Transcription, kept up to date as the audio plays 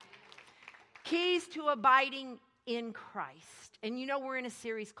Keys to abiding in Christ. And you know we're in a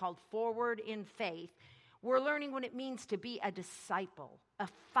series called Forward in Faith. We're learning what it means to be a disciple, a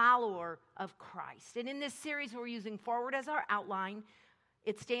follower of Christ. And in this series, we're using forward as our outline.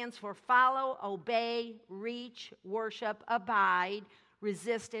 It stands for follow, obey, reach, worship, abide,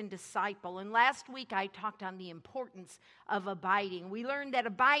 resist, and disciple. And last week, I talked on the importance of abiding. We learned that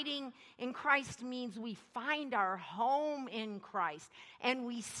abiding in Christ means we find our home in Christ, and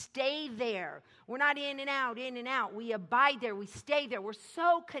we stay there. We're not in and out, in and out. We abide there. We stay there. We're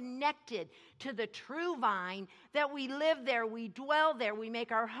so connected to the true vine that we live there, we dwell there, we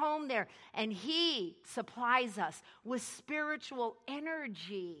make our home there, and He supplies us with spiritual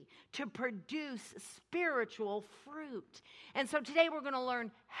energy to produce spiritual fruit. And so today we're going to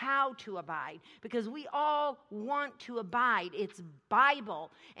learn how to abide, because we all want to abide. It's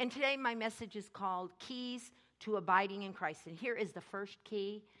Bible. And today my message is called Keys to Abiding in Christ. And here is the first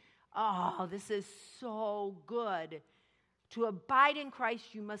key. Oh, this is so good. To abide in Christ,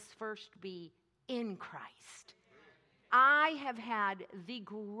 you must first be in Christ. I have had the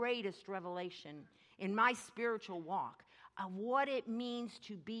greatest revelation in my spiritual walk of what it means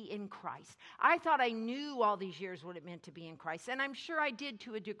to be in Christ. I thought I knew all these years what it meant to be in Christ, and I'm sure I did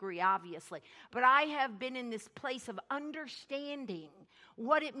to a degree, obviously. But I have been in this place of understanding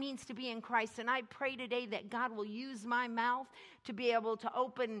what it means to be in Christ, and I pray today that God will use my mouth to be able to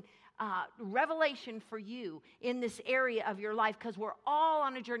open revelation for you in this area of your life, because we're all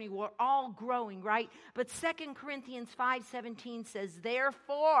on a journey. We're all growing, right? But 2 Corinthians 5:17 says,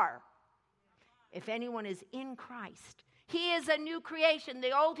 therefore, if anyone is in Christ, he is a new creation.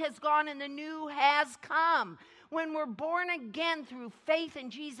 The old has gone and the new has come. When we're born again through faith in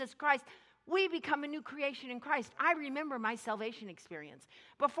Jesus Christ, we become a new creation in Christ. I remember my salvation experience.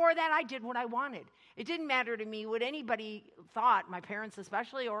 Before that, I did what I wanted. It didn't matter to me what anybody thought, my parents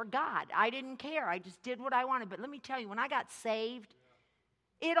especially, or God. I didn't care. I just did what I wanted. But let me tell you, when I got saved,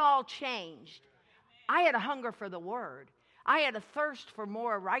 it all changed. I had a hunger for the Word. I had a thirst for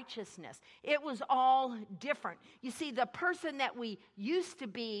more righteousness. It was all different. You see, the person that we used to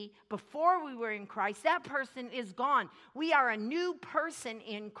be before we were in Christ, that person is gone. We are a new person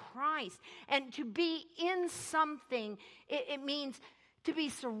in Christ. And to be in something, it means to be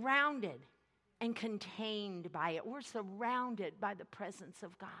surrounded and contained by it. We're surrounded by the presence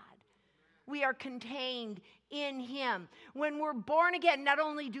of God. We are contained in Him. When we're born again, not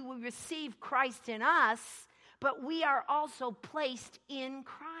only do we receive Christ in us, but we are also placed in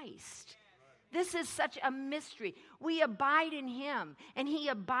Christ. This is such a mystery. We abide in Him, and He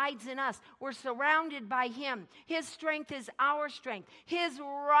abides in us. We're surrounded by Him. His strength is our strength. His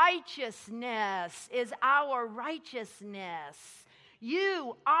righteousness is our righteousness.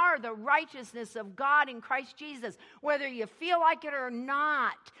 You are the righteousness of God in Christ Jesus, whether you feel like it or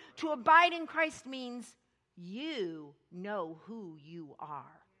not. To abide in Christ means you know who you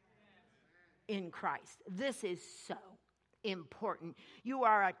are in Christ. This is so important. You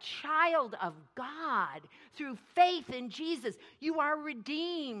are a child of God through faith in Jesus. You are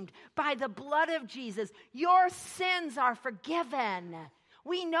redeemed by the blood of Jesus. Your sins are forgiven.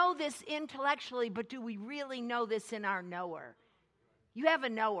 We know this intellectually, but do we really know this in our knower? You have a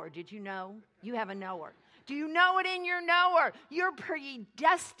knower. Did you know? You have a knower. Do you know it in your knower? You're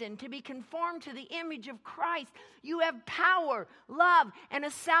predestined to be conformed to the image of Christ. You have power, love, and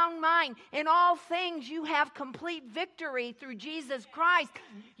a sound mind. In all things, you have complete victory through Jesus Christ.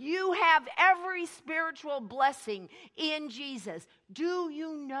 You have every spiritual blessing in Jesus. Do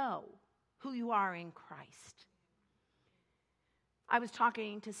you know who you are in Christ? I was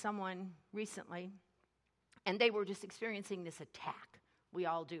talking to someone recently, and they were just experiencing this attack. We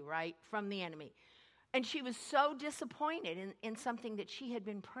all do, right? From the enemy. And she was so disappointed in something that she had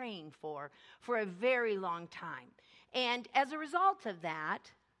been praying for a very long time. And as a result of that,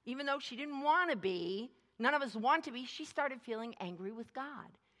 even though she didn't want to be, none of us want to be, she started feeling angry with God.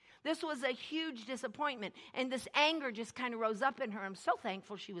 This was a huge disappointment. And this anger just kind of rose up in her. I'm so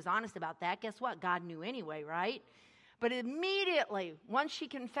thankful she was honest about that. Guess what? God knew anyway, right? But immediately, once she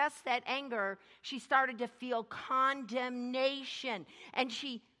confessed that anger, she started to feel condemnation. And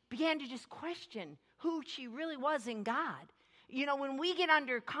she began to just question who she really was in God. You know, when we get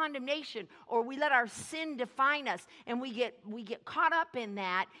under condemnation or we let our sin define us and we get caught up in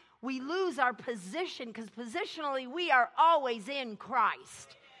that, we lose our position, because positionally we are always in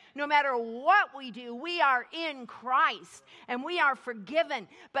Christ. No matter what we do, we are in Christ and we are forgiven.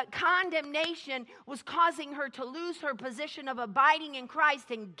 But condemnation was causing her to lose her position of abiding in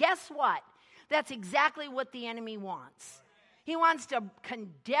Christ. And guess what? That's exactly what the enemy wants. He wants to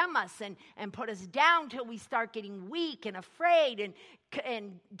condemn us and put us down till we start getting weak and afraid and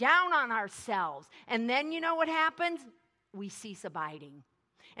and down on ourselves. And then you know what happens? We cease abiding.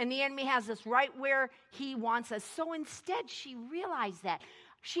 And the enemy has us right where he wants us. So instead, she realized that.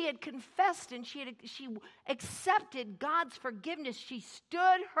 She had confessed and she accepted God's forgiveness. She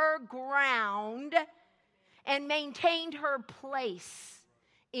stood her ground and maintained her place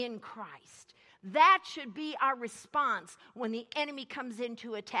in Christ. That should be our response when the enemy comes in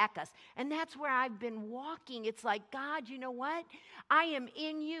to attack us. And that's where I've been walking. It's like, God, you know what? I am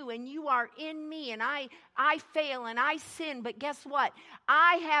in you and you are in me, and I fail and I sin. But guess what?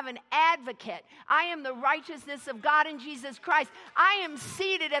 I have an advocate. I am the righteousness of God in Jesus Christ. I am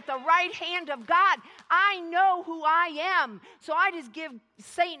seated at the right hand of God. I know who I am. So I just give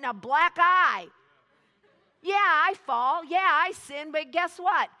Satan a black eye. Yeah, I fall. Yeah, I sin. But guess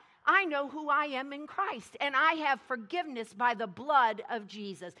what? I know who I am in Christ, and I have forgiveness by the blood of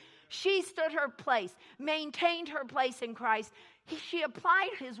Jesus. She stood her place, maintained her place in Christ. She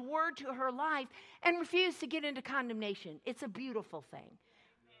applied his word to her life and refused to get into condemnation. It's a beautiful thing.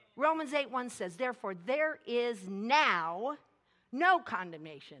 Romans 8:1 says, therefore, there is now no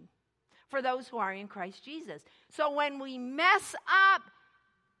condemnation for those who are in Christ Jesus. So when we mess up,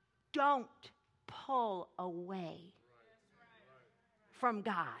 don't pull away from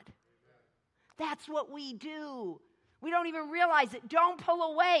God. That's what we do. We don't even realize it. Don't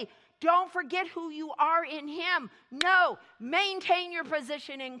pull away. Don't forget who you are in him. No, maintain your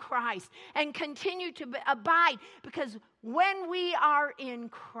position in Christ and continue to abide, because when we are in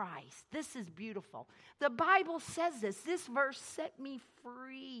Christ, this is beautiful. The Bible says this. This verse set me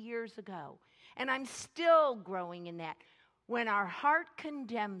free years ago, and I'm still growing in that. When our heart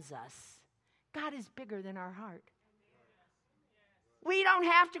condemns us, God is bigger than our heart. We don't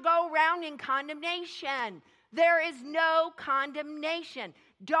have to go around in condemnation. There is no condemnation.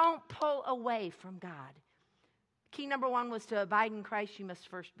 Don't pull away from God. Key number 1 was to abide in Christ. You must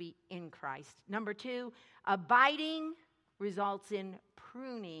first be in Christ. Number 2, abiding results in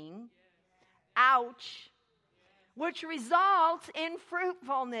pruning. Ouch. Which results in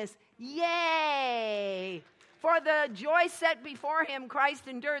fruitfulness. Yay. For the joy set before him, Christ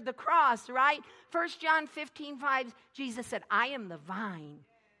endured the cross, right? 1 John 15:5, Jesus said, I am the vine.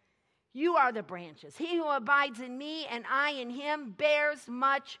 You are the branches. He who abides in me and I in him bears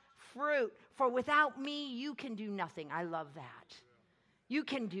much fruit. For without me, you can do nothing. I love that. You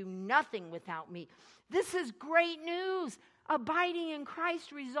can do nothing without me. This is great news. Abiding in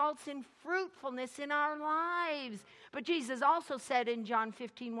Christ results in fruitfulness in our lives. But Jesus also said in John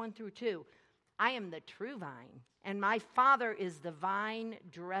 15:1-2, I am the true vine, and my Father is the vine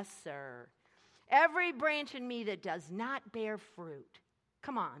dresser. Every branch in me that does not bear fruit.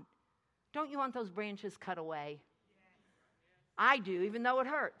 Come on. Don't you want those branches cut away? I do, even though it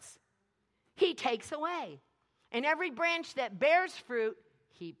hurts. He takes away. And every branch that bears fruit,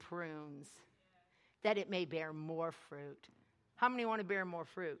 he prunes, that it may bear more fruit. How many want to bear more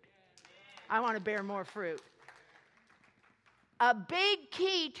fruit? I want to bear more fruit. A big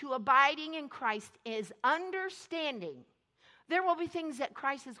key to abiding in Christ is understanding. There will be things that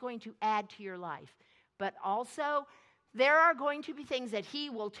Christ is going to add to your life, but also there are going to be things that he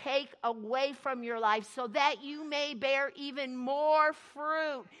will take away from your life so that you may bear even more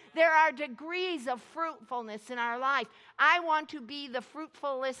fruit. There are degrees of fruitfulness in our life. I want to be the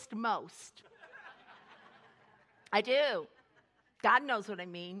fruitfulest most. I do. God knows what I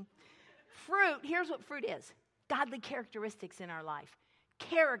mean. Fruit, here's what fruit is. Godly characteristics in our life.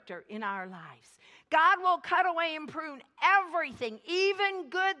 Character in our lives. God will cut away and prune everything, even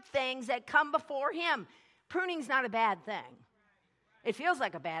good things that come before him. Pruning's not a bad thing. It feels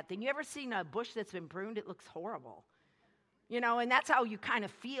like a bad thing. You ever seen a bush that's been pruned? It looks horrible. You know, and that's how you kind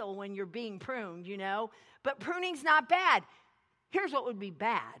of feel when you're being pruned, you know. But pruning's not bad. Here's what would be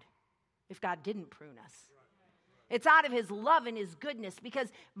bad if God didn't prune us. It's out of his love and his goodness, because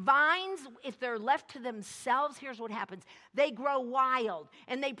vines, if they're left to themselves, here's what happens. They grow wild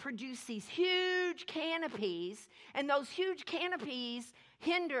and they produce these huge canopies, and those huge canopies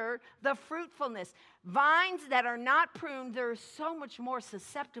hinder the fruitfulness. Vines that are not pruned, they're so much more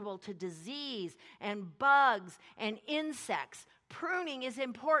susceptible to disease and bugs and insects. Pruning is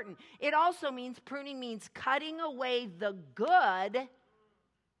important. It also means, pruning means cutting away the good.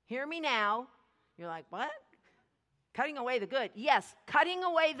 Hear me now. You're like, what? Cutting away the good. Yes, cutting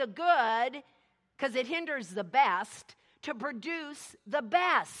away the good, because it hinders the best, to produce the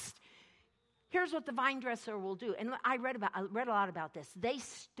best. Here's what the vine dresser will do. And I read a lot about this. They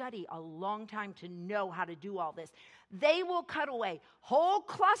study a long time to know how to do all this. They will cut away whole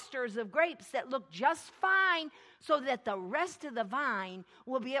clusters of grapes that look just fine, so that the rest of the vine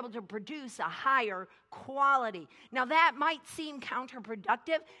will be able to produce a higher quality. Now that might seem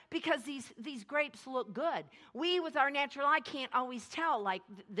counterproductive because these grapes look good. We with our natural eye can't always tell, like,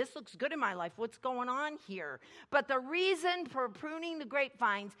 this looks good in my life. What's going on here? But the reason for pruning the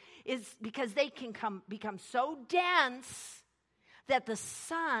grapevines is because they can become so dense that the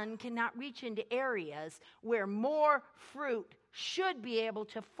sun cannot reach into areas where more fruit should be able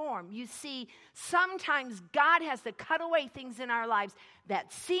to form. You see, sometimes God has to cut away things in our lives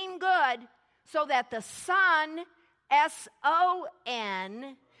that seem good so that the sun,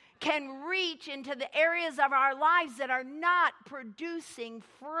 S-O-N, can reach into the areas of our lives that are not producing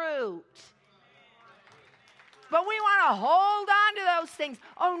fruit. But we want to hold on to those things.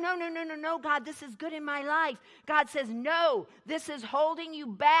 Oh, no, God, this is good in my life. God says, no, this is holding you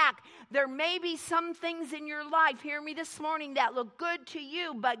back. There may be some things in your life, hear me this morning, that look good to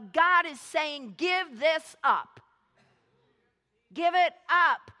you, but God is saying, give this up. Give it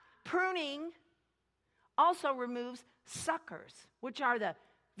up. Pruning also removes suckers, which are the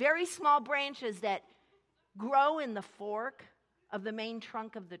very small branches that grow in the fork of the main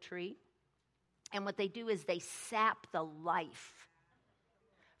trunk of the tree. And what they do is they sap the life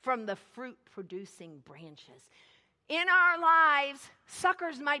from the fruit-producing branches. In our lives,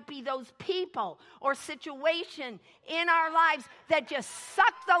 suckers might be those people or situation in our lives that just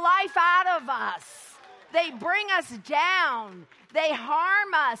suck the life out of us. They bring us down. They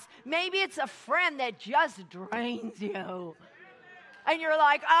harm us. Maybe it's a friend that just drains you. And you're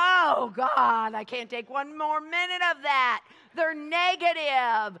like, oh, God, I can't take one more minute of that. They're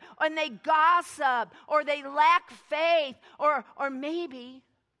negative, and they gossip, or they lack faith, or maybe,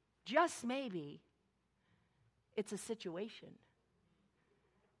 just maybe, it's a situation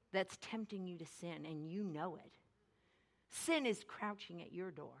that's tempting you to sin, and you know it. Sin is crouching at your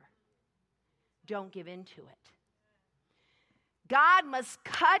door. Don't give in to it. God must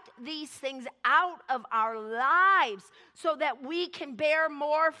cut these things out of our lives so that we can bear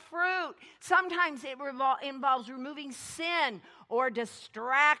more fruit. Sometimes it involves removing sin or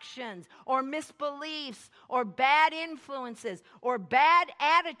distractions or misbeliefs or bad influences or bad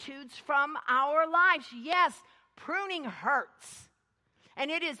attitudes from our lives. Yes, pruning hurts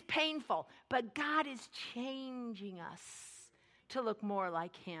and it is painful, but God is changing us to look more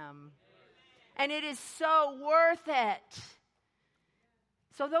like Him. And it is so worth it.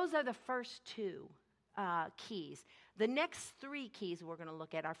 So those are the first two keys. The next three keys we're going to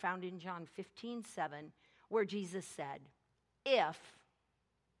look at are found in John 15:7, where Jesus said, if,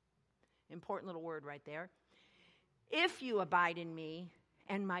 important little word right there, if you abide in me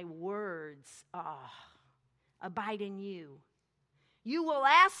and my words abide in you, you will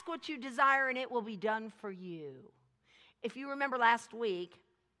ask what you desire and it will be done for you. If you remember last week,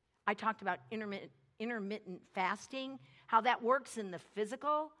 I talked about intermittent fasting, how that works in the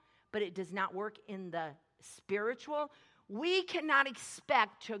physical, but it does not work in the spiritual. We cannot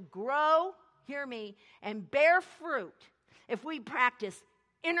expect to grow, hear me, and bear fruit if we practice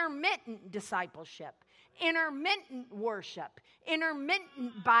intermittent discipleship, intermittent worship,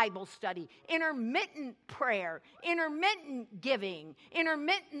 intermittent Bible study, intermittent prayer, intermittent giving,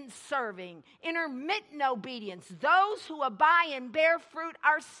 intermittent serving, intermittent obedience. Those who abide and bear fruit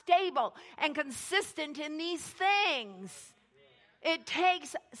are stable and consistent in these things. It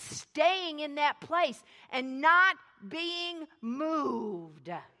takes staying in that place and not being moved.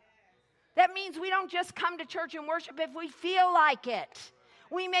 That means we don't just come to church and worship if we feel like it.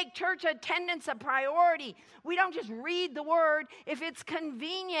 We make church attendance a priority. We don't just read the word if it's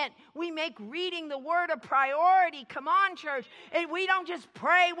convenient. We make reading the word a priority. Come on, church. And we don't just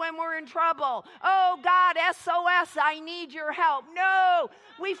pray when we're in trouble. Oh, God, SOS, I need your help. No,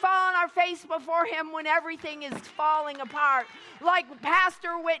 we fall on our face before Him when everything is falling apart, like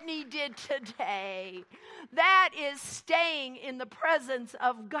Pastor Whitney did today. That is staying in the presence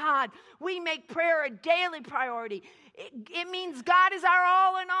of God. We make prayer a daily priority. It means God is our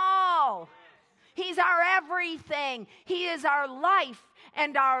all in all. He's our everything. He is our life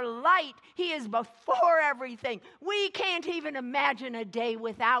and our light. He is before everything. We can't even imagine a day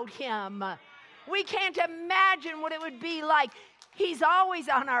without Him. We can't imagine what it would be like. He's always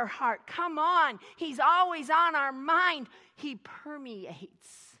on our heart. Come on. He's always on our mind. He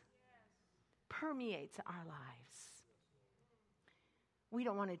permeates our lives. We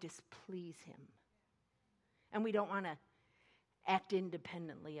don't want to displease Him. And we don't want to act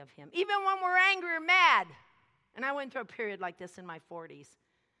independently of Him. Even when we're angry or mad. And I went through a period like this in my 40s.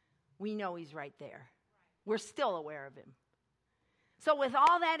 We know He's right there. We're still aware of Him. So with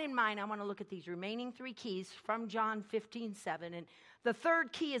all that in mind, I want to look at these remaining three keys from John 15:7. And the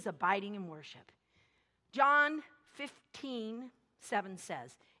third key is abiding in worship. John 15:7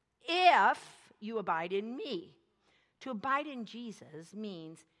 says, if you abide in me. To abide in Jesus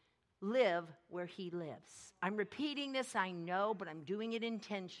means live where he lives. I'm repeating this, I know, but I'm doing it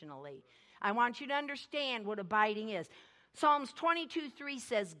intentionally. I want you to understand what abiding is. Psalms 22:3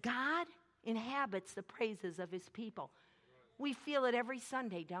 says, God inhabits the praises of his people. We feel it every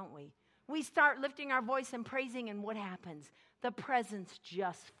Sunday, don't we? We start lifting our voice and praising, and what happens? The presence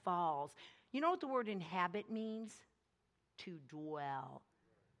just falls. You know what the word inhabit means? To dwell.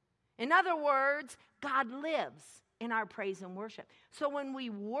 In other words, God lives in our praise and worship. So when we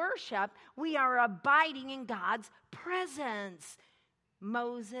worship, we are abiding in God's presence.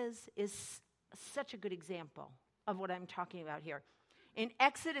 Moses is such a good example of what I'm talking about here. In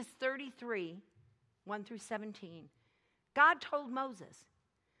Exodus 33, 1 through 17, God told Moses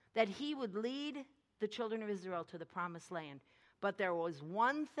that he would lead the children of Israel to the promised land. But there was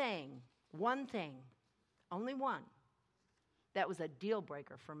one thing, only one, that was a deal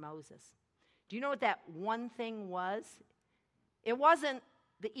breaker for Moses. Do you know what that one thing was? It wasn't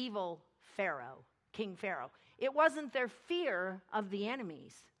the evil Pharaoh, King Pharaoh. It wasn't their fear of the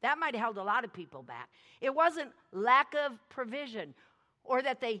enemies. That might have held a lot of people back. It wasn't lack of provision or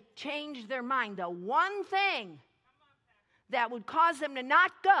that they changed their mind. The one thing that would cause them to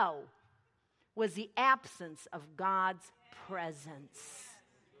not go was the absence of God's presence.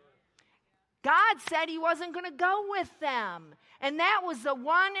 God said he wasn't going to go with them. And that was the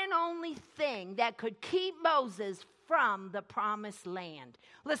one and only thing that could keep Moses from the promised land.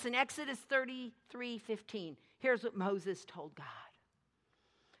 Listen, Exodus 33:15. Here's what Moses told God.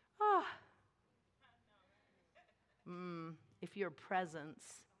 If your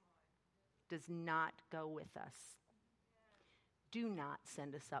presence does not go with us, do not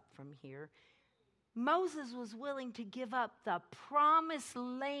send us up from here. Moses was willing to give up the promised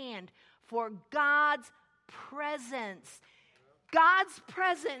land for God's presence. God's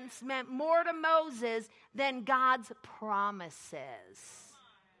presence meant more to Moses than God's promises.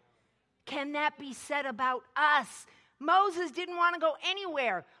 Can that be said about us? Moses didn't want to go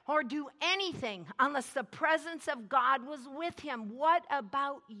anywhere or do anything unless the presence of God was with him. What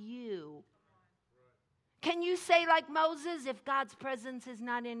about you? Can you say like Moses, if God's presence is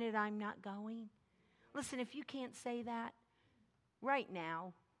not in it, I'm not going? Listen, if you can't say that, right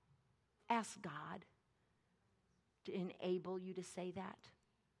now, ask God to enable you to say that.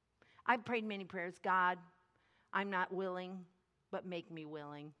 I've prayed many prayers. God, I'm not willing, but make me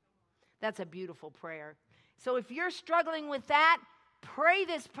willing. That's a beautiful prayer. So if you're struggling with that, pray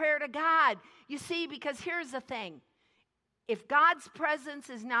this prayer to God. You see, because here's the thing. If God's presence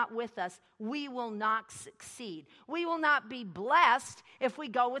is not with us, we will not succeed. We will not be blessed if we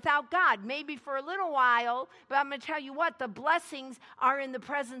go without God. Maybe for a little while, but I'm going to tell you what, the blessings are in the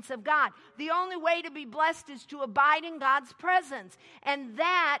presence of God. The only way to be blessed is to abide in God's presence, and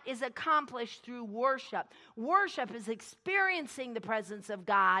that is accomplished through worship. Worship is experiencing the presence of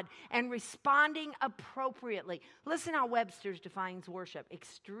God and responding appropriately. Listen how Webster defines worship: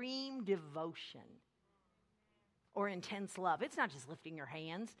 extreme devotion or intense love. It's not just lifting your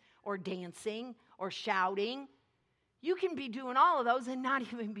hands or dancing or shouting. You can be doing all of those and not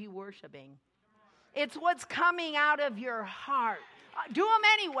even be worshiping. It's what's coming out of your heart. Do them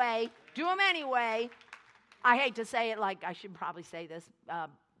anyway. Do them anyway. I hate to say it, like I should probably say this,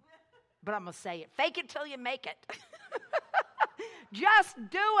 but I'm going to say it. Fake it till you make it. Just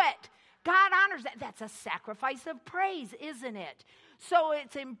do it. God honors that. That's a sacrifice of praise, isn't it? So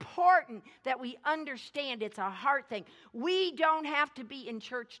it's important that we understand it's a heart thing. We don't have to be in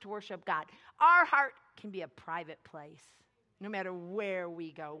church to worship God. Our heart can be a private place, no matter where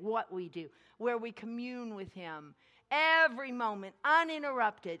we go, what we do, where we commune with him. Every moment,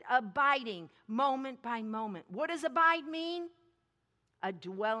 uninterrupted, abiding, moment by moment. What does abide mean? A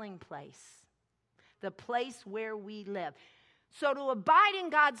dwelling place, the place where we live. So to abide in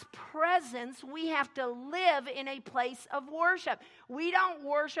God's presence, we have to live in a place of worship. We don't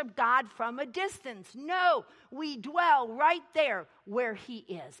worship God from a distance. No, we dwell right there where he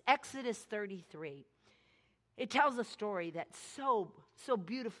is. Exodus 33. It tells a story that so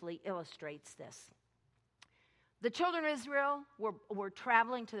beautifully illustrates this. The children of Israel were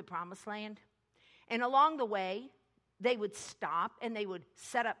traveling to the promised land, and along the way, they would stop and they would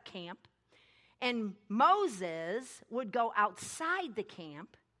set up camp. And Moses would go outside the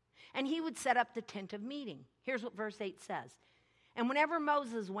camp, and he would set up the tent of meeting. Here's what verse 8 says. And whenever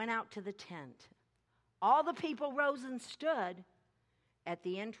Moses went out to the tent, all the people rose and stood at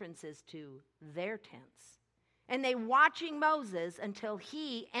the entrances to their tents. And they watching Moses until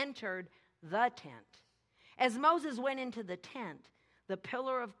he entered the tent. As Moses went into the tent, the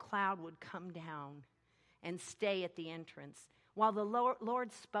pillar of cloud would come down and stay at the entrance, while the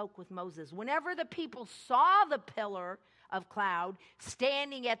Lord spoke with Moses. Whenever the people saw the pillar of cloud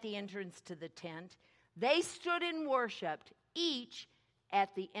standing at the entrance to the tent, they stood and worshiped, each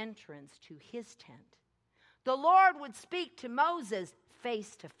at the entrance to his tent. The Lord would speak to Moses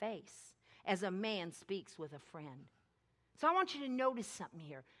face to face, as a man speaks with a friend. So I want you to notice something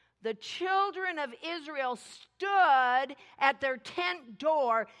here. The children of Israel stood at their tent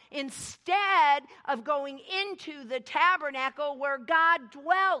door instead of going into the tabernacle where God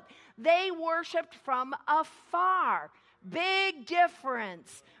dwelt. They worshiped from afar. Big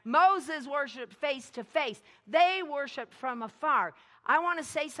difference. Moses worshiped face to face. They worshiped from afar. I want to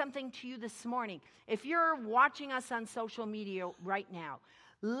say something to you this morning. If you're watching us on social media right now,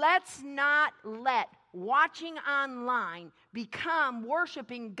 let's not let watching online become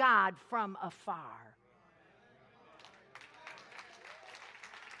worshiping God from afar.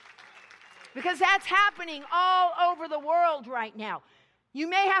 Because that's happening all over the world right now. You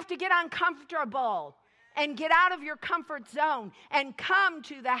may have to get uncomfortable and get out of your comfort zone and come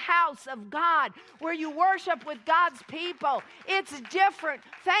to the house of God where you worship with God's people. It's different.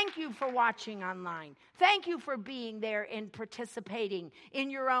 Thank you for watching online. Thank you for being there and participating in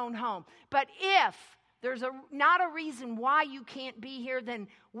your own home. But if there's not a reason why you can't be here, then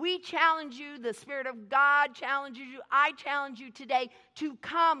we challenge you, the Spirit of God challenges you, I challenge you today to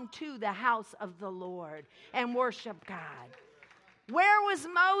come to the house of the Lord and worship God. Where was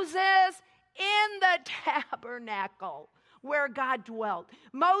Moses? In the tabernacle where God dwelt.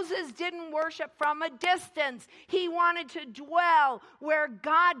 Moses didn't worship from a distance. He wanted to dwell where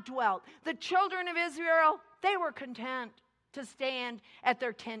God dwelt. The children of Israel, they were content to stand at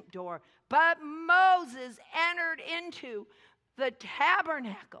their tent door. But Moses entered into the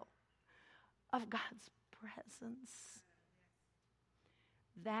tabernacle of God's presence.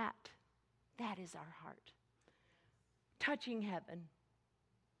 That is our heart. Touching heaven,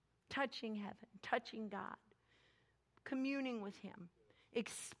 touching God, communing with him,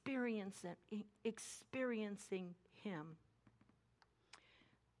 experiencing him.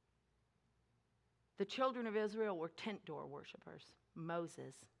 The children of Israel were tent door worshipers.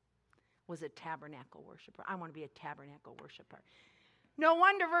 Moses was a tabernacle worshiper. I want to be a tabernacle worshiper. No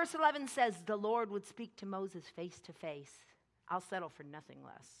wonder verse 11 says, the Lord would speak to Moses face to face. I'll settle for nothing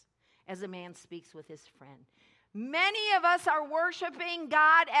less, as a man speaks with his friend. Many of us are worshiping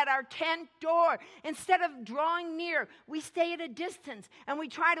God at our tent door. Instead of drawing near, we stay at a distance and we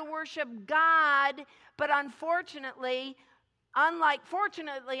try to worship God. But unfortunately, unlike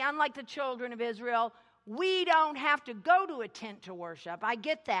the children of Israel, we don't have to go to a tent to worship. I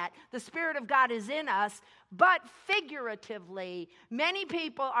get that. The Spirit of God is in us. But figuratively, many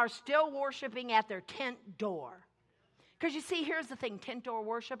people are still worshiping at their tent door. Because you see, here's the thing, tent door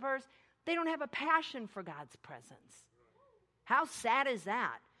worshipers, they don't have a passion for God's presence. How sad is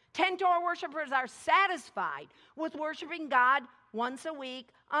that? Tent door worshipers are satisfied with worshiping God once a week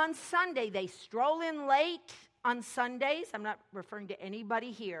on Sunday. They stroll in late on Sundays. I'm not referring to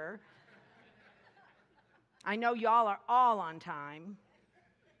anybody here. I know y'all are all on time.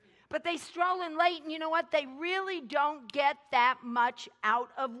 But they stroll in late, and you know what? They really don't get that much out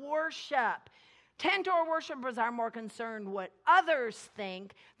of worship. Tent door worshipers are more concerned what others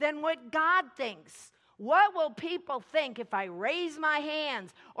think than what God thinks. What will people think if I raise my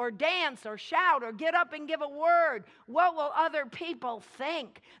hands or dance or shout or get up and give a word? What will other people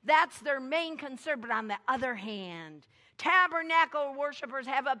think? That's their main concern. But on the other hand, tabernacle worshipers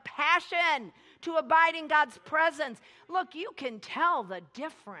have a passion to abide in God's presence. Look, you can tell the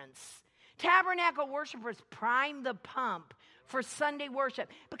difference. Tabernacle worshipers prime the pump for Sunday worship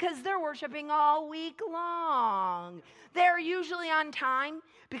because they're worshiping all week long. They're usually on time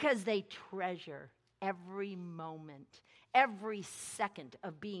because they treasure every moment, every second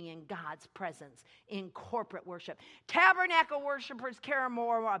of being in God's presence in corporate worship. Tabernacle worshipers care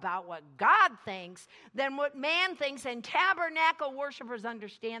more about what God thinks than what man thinks, and tabernacle worshipers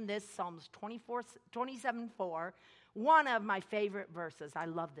understand this. Psalms 27:4, one of my favorite verses. I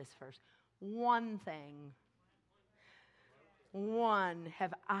love this verse. One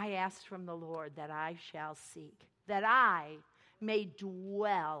have I asked from the Lord that I shall seek, that I may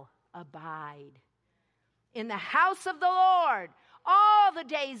abide in the house of the Lord all the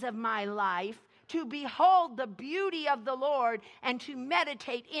days of my life, to behold the beauty of the Lord and to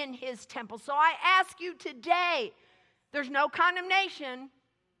meditate in his temple. So I ask you today, there's no condemnation.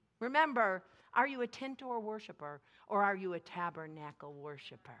 Remember, Are you a tent door worshiper, or are you a tabernacle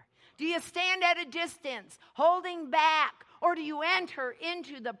worshiper? Do you stand at a distance, holding back, or do you enter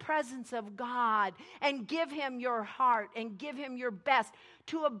into the presence of God and give him your heart and give him your best?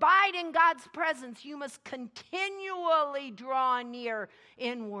 To abide in God's presence, you must continually draw near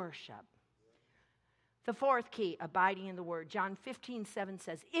in worship. The fourth key, abiding in the word. John 15:7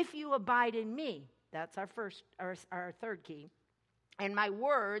 says, if you abide in me, that's our third key, and my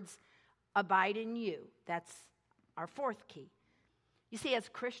words abide in you. That's our fourth key. You see, as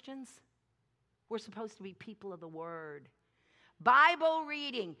Christians, we're supposed to be people of the word. Bible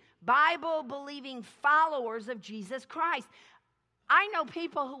reading, Bible believing followers of Jesus Christ. I know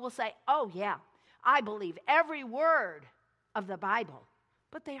people who will say, oh yeah, I believe every word of the Bible,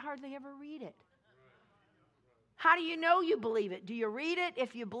 but they hardly ever read it. How do you know you believe it? Do you read it?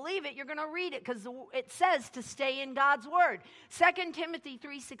 If you believe it, you're going to read it because it says to stay in God's word. 2 Timothy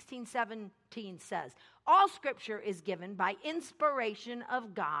 3:16-17 says, all scripture is given by inspiration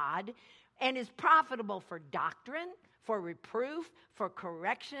of God and is profitable for doctrine, for reproof, for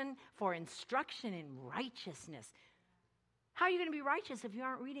correction, for instruction in righteousness. How are you going to be righteous if you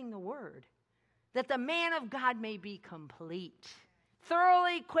aren't reading the word? That the man of God may be complete,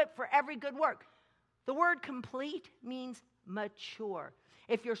 thoroughly equipped for every good work. The word complete means mature.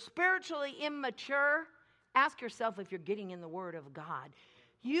 If you're spiritually immature, ask yourself if you're getting in the word of God.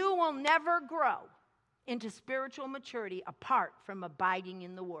 You will never grow into spiritual maturity apart from abiding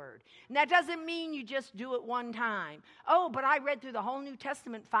in the word. And that doesn't mean you just do it one time. Oh, but I read through the whole New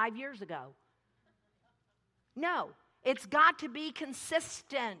Testament 5 years ago. No, it's got to be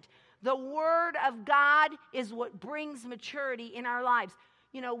consistent. The word of God is what brings maturity in our lives.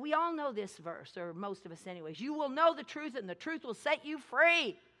 You know, we all know this verse, or most of us anyways. You will know the truth, and the truth will set you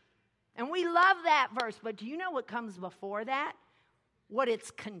free. And we love that verse, but do you know what comes before that? What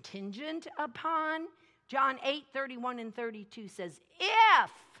it's contingent upon? John 8:31-32 says,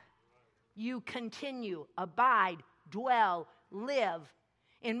 if you continue, abide, dwell, live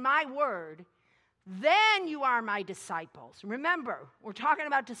in my word, then you are my disciples. Remember, we're talking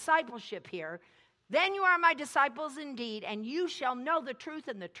about discipleship here. Then you are my disciples indeed, and you shall know the truth,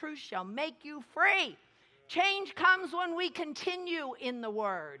 and the truth shall make you free. Change comes when we continue in the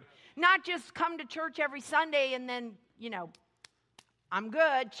word. Not just come to church every Sunday and then, I'm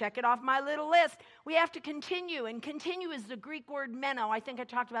good, check it off my little list. We have to continue, and continue is the Greek word meno. I think I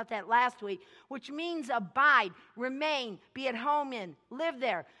talked about that last week, which means abide, remain, be at home in, live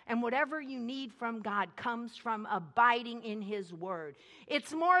there. And whatever you need from God comes from abiding in his word.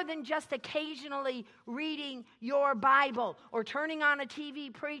 It's more than just occasionally reading your Bible or turning on a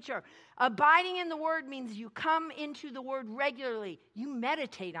TV preacher. Abiding in the word means you come into the word regularly. You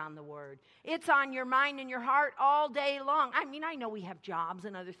meditate on the word. It's on your mind and your heart all day long. I mean, I know we have jobs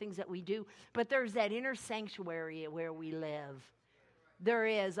and other things that we do, but there's that inner sanctuary where we live. There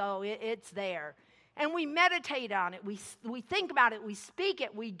is. It's there. And we meditate on it. We think about it. We speak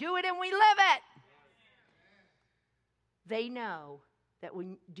it. We do it, and we live it. They know that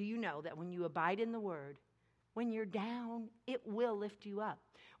do you know that when you abide in the word, when you're down, it will lift you up.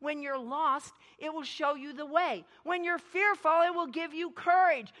 When you're lost, it will show you the way. When you're fearful, it will give you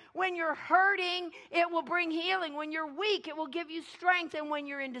courage. When you're hurting, it will bring healing. When you're weak, it will give you strength. And when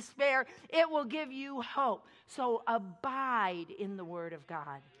you're in despair, it will give you hope. So abide in the word of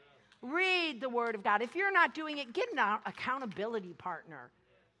God. Read the word of God. If you're not doing it, get an accountability partner.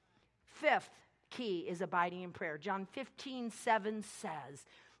 Fifth key is abiding in prayer. John 15:7 says,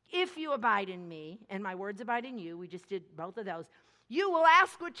 if you abide in me and my words abide in you, we just did both of those, you will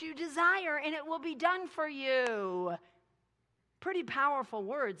ask what you desire and it will be done for you. Pretty powerful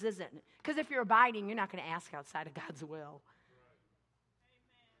words, isn't it? Because if you're abiding, you're not going to ask outside of God's will.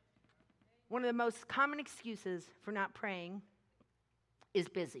 One of the most common excuses for not praying is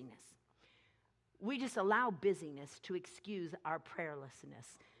busyness. We just allow busyness to excuse our prayerlessness.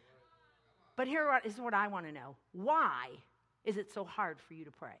 But here is what I want to know. Why is it so hard for you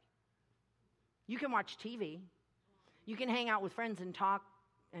to pray? You can watch TV. You can hang out with friends and talk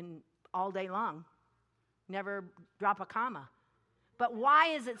and all day long. Never drop a comma. But why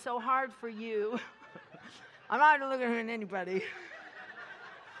is it so hard for you? I'm not looking at anybody.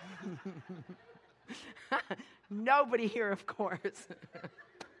 Nobody here, of course.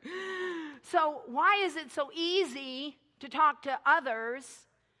 So why is it so easy to talk to others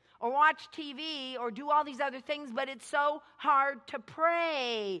or watch TV or do all these other things, but it's so hard to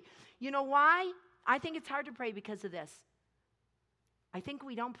pray? You know why? I think it's hard to pray because of this. I think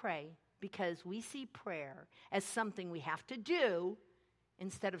we don't pray because we see prayer as something we have to do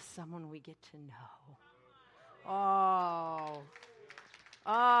instead of someone we get to know.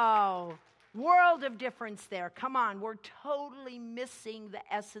 Oh, World of difference there. Come on, we're totally missing the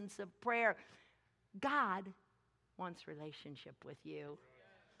essence of prayer. God wants relationship with you.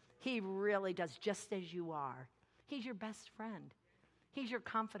 He really does, just as you are. He's your best friend. He's your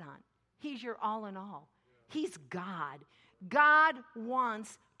confidant. He's your all in all. He's God. God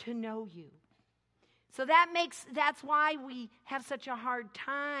wants to know you. So that's why we have such a hard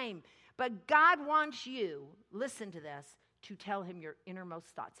time. But God wants you, listen to this, to tell him your innermost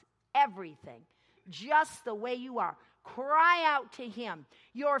thoughts. Everything, just the way you are. Cry out to him.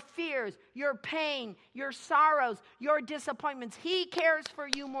 Your fears, your pain, your sorrows, your disappointments. He cares for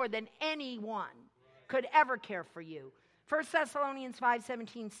you more than anyone could ever care for you. 1 Thessalonians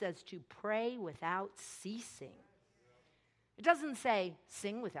 5:17 says to pray without ceasing. It doesn't say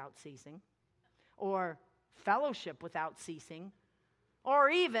sing without ceasing, or fellowship without ceasing, or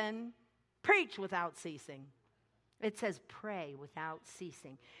even preach without ceasing. It says pray without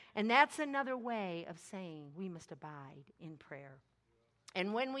ceasing. And that's another way of saying we must abide in prayer.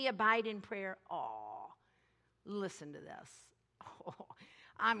 And when we abide in prayer, listen to this.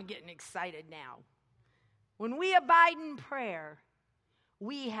 I'm getting excited now. When we abide in prayer,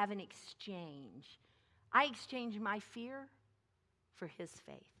 we have an exchange. I exchange my fear for his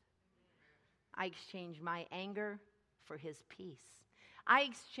faith. I exchange my anger for his peace. I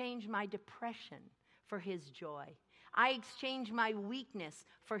exchange my depression for his joy. I exchange my weakness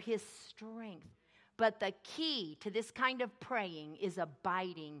for his strength. But the key to this kind of praying is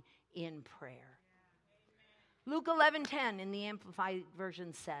abiding in prayer. Luke 11:10 in the Amplified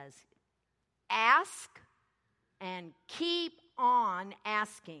Version says, ask and keep on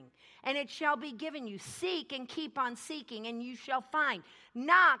asking, and it shall be given you. Seek and keep on seeking, and you shall find.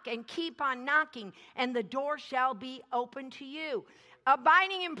 Knock and keep on knocking, and the door shall be open to you.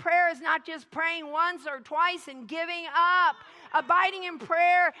 Abiding in prayer is not just praying once or twice and giving up. Abiding in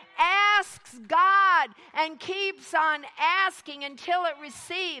prayer asks God and keeps on asking until it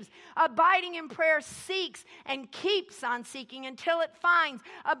receives. Abiding in prayer seeks and keeps on seeking until it finds.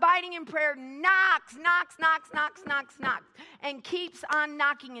 Abiding in prayer knocks, and keeps on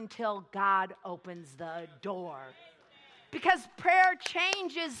knocking until God opens the door. Because prayer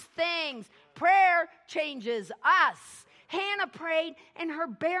changes things. Prayer changes us. Hannah prayed and her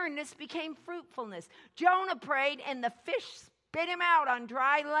barrenness became fruitfulness. Jonah prayed and the fish spit him out on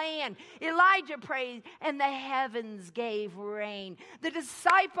dry land. Elijah prayed and the heavens gave rain. The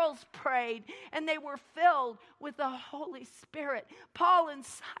disciples prayed and they were filled with the Holy Spirit. Paul and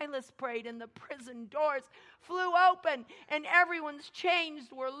Silas prayed and the prison doors flew open and everyone's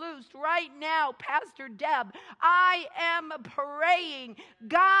chains were loosed. Right now, Pastor Deb, I am praying,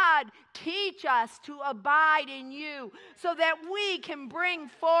 God, teach us to abide in you so that we can bring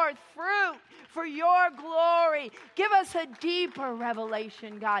forth fruit for your glory. Give us a deeper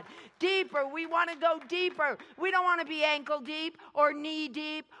revelation, God. Deeper. We want to go deeper. We don't want to be ankle deep or knee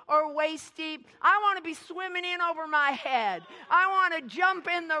deep or waist deep. I want to be swimming in over my head. I want to jump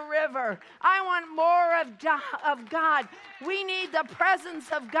in the river. I want more of God. We need the presence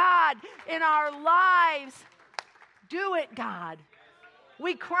of God in our lives. Do it, God.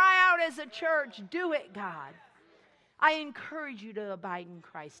 We cry out as a church, do it, God. I encourage you to abide in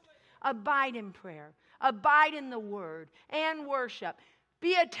Christ. Abide in prayer. Abide in the word and worship.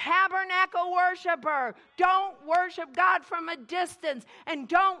 Be a tabernacle worshiper. Don't worship God from a distance. And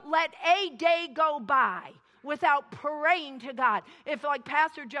don't let a day go by without praying to God. If, like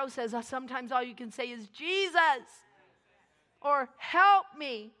Pastor Joe says, sometimes all you can say is Jesus or help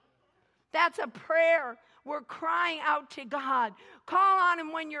me. That's a prayer. We're crying out to God. Call on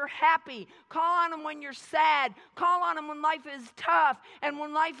him when you're happy. Call on him when you're sad. Call on him when life is tough and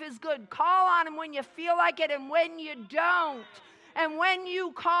when life is good. Call on him when you feel like it and when you don't. And when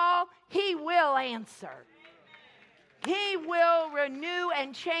you call, he will answer. He will renew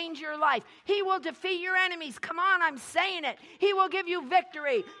and change your life. He will defeat your enemies. Come on, I'm saying it. He will give you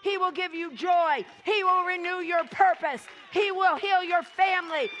victory. He will give you joy. He will renew your purpose. He will heal your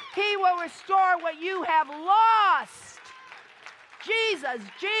family. He will restore what you have lost. Jesus,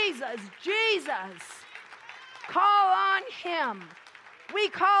 Jesus, Jesus. Call on him. We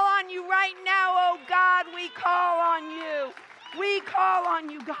call on you right now, oh God. We call on you. We call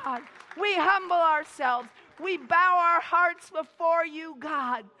on you, God. We humble ourselves. We bow our hearts before you,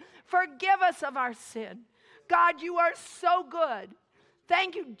 God. Forgive us of our sin. God, you are so good.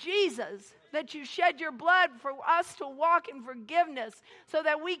 Thank you, Jesus, that you shed your blood for us to walk in forgiveness so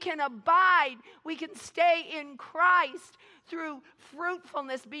that we can abide, we can stay in Christ through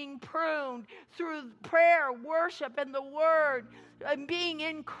fruitfulness, being pruned, through prayer, worship, and the word, and being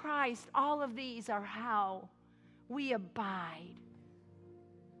in Christ. All of these are how we abide.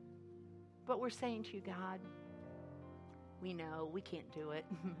 But we're saying to you, God, we know we can't do it.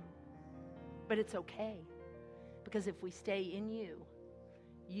 But it's okay. Because if we stay in you,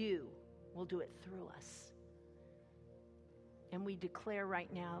 you will do it through us. And we declare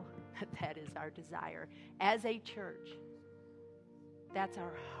right now that that is our desire. As a church, that's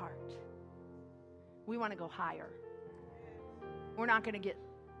our heart. We want to go higher. We're not going to get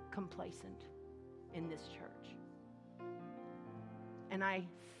complacent in this church. And I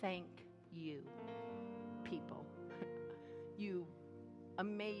thank you, people, you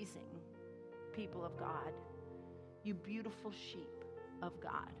amazing people of God, you beautiful sheep of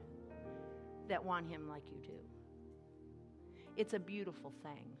God that want him like you do. It's a beautiful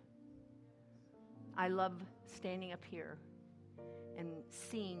thing. I love standing up here and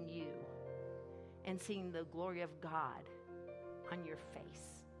seeing you and seeing the glory of God on your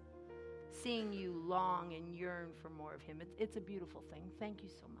face, seeing you long and yearn for more of him. It's a beautiful thing. Thank you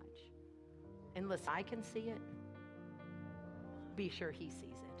so much. And listen, I can see it. Be sure he sees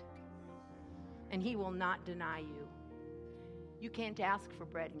it. And he will not deny you. You can't ask for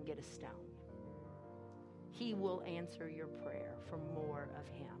bread and get a stone. He will answer your prayer for more of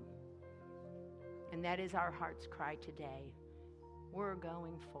him. And that is our heart's cry today. We're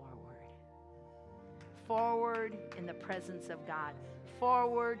going forward. Forward in the presence of God.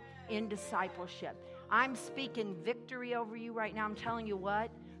 Forward in discipleship. I'm speaking victory over you right now. I'm telling you what,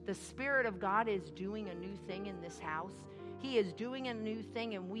 the Spirit of God is doing a new thing in this house. He is doing a new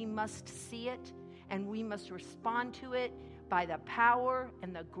thing, and we must see it, and we must respond to it by the power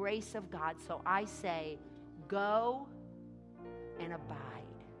and the grace of God. So I say, go and abide.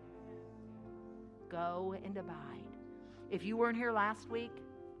 Go and abide. If you weren't here last week,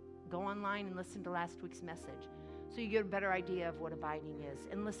 go online and listen to last week's message so you get a better idea of what abiding is.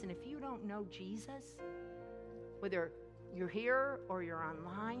 And listen, if you don't know Jesus, whether you're here or you're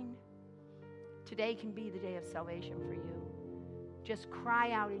online, today can be the day of salvation for you. Just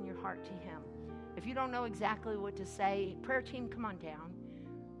cry out in your heart to him. If you don't know exactly what to say, prayer team, come on down.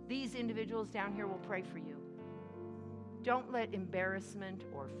 These individuals down here will pray for you. Don't let embarrassment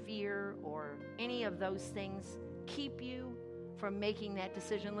or fear or any of those things keep you from making that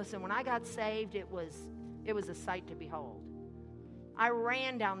decision. Listen, when I got saved, it was a sight to behold. I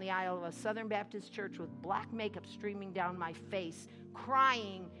ran down the aisle of a Southern Baptist church with black makeup streaming down my face,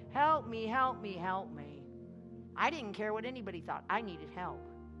 crying, help me, help me, help me. I didn't care what anybody thought. I needed help.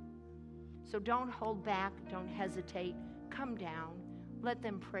 So don't hold back. Don't hesitate. Come down. Let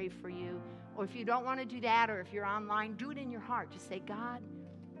them pray for you. Or if you don't want to do that, or if you're online, do it in your heart. Just say, God,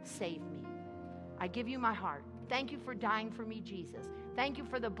 save me. I give you my heart. Thank you for dying for me, Jesus. Thank you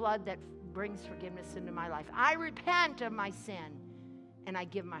for the blood that brings forgiveness into my life. I repent of my sin, and I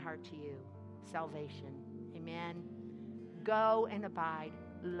give my heart to you. Salvation. Amen. Go and abide.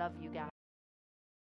 Love you guys.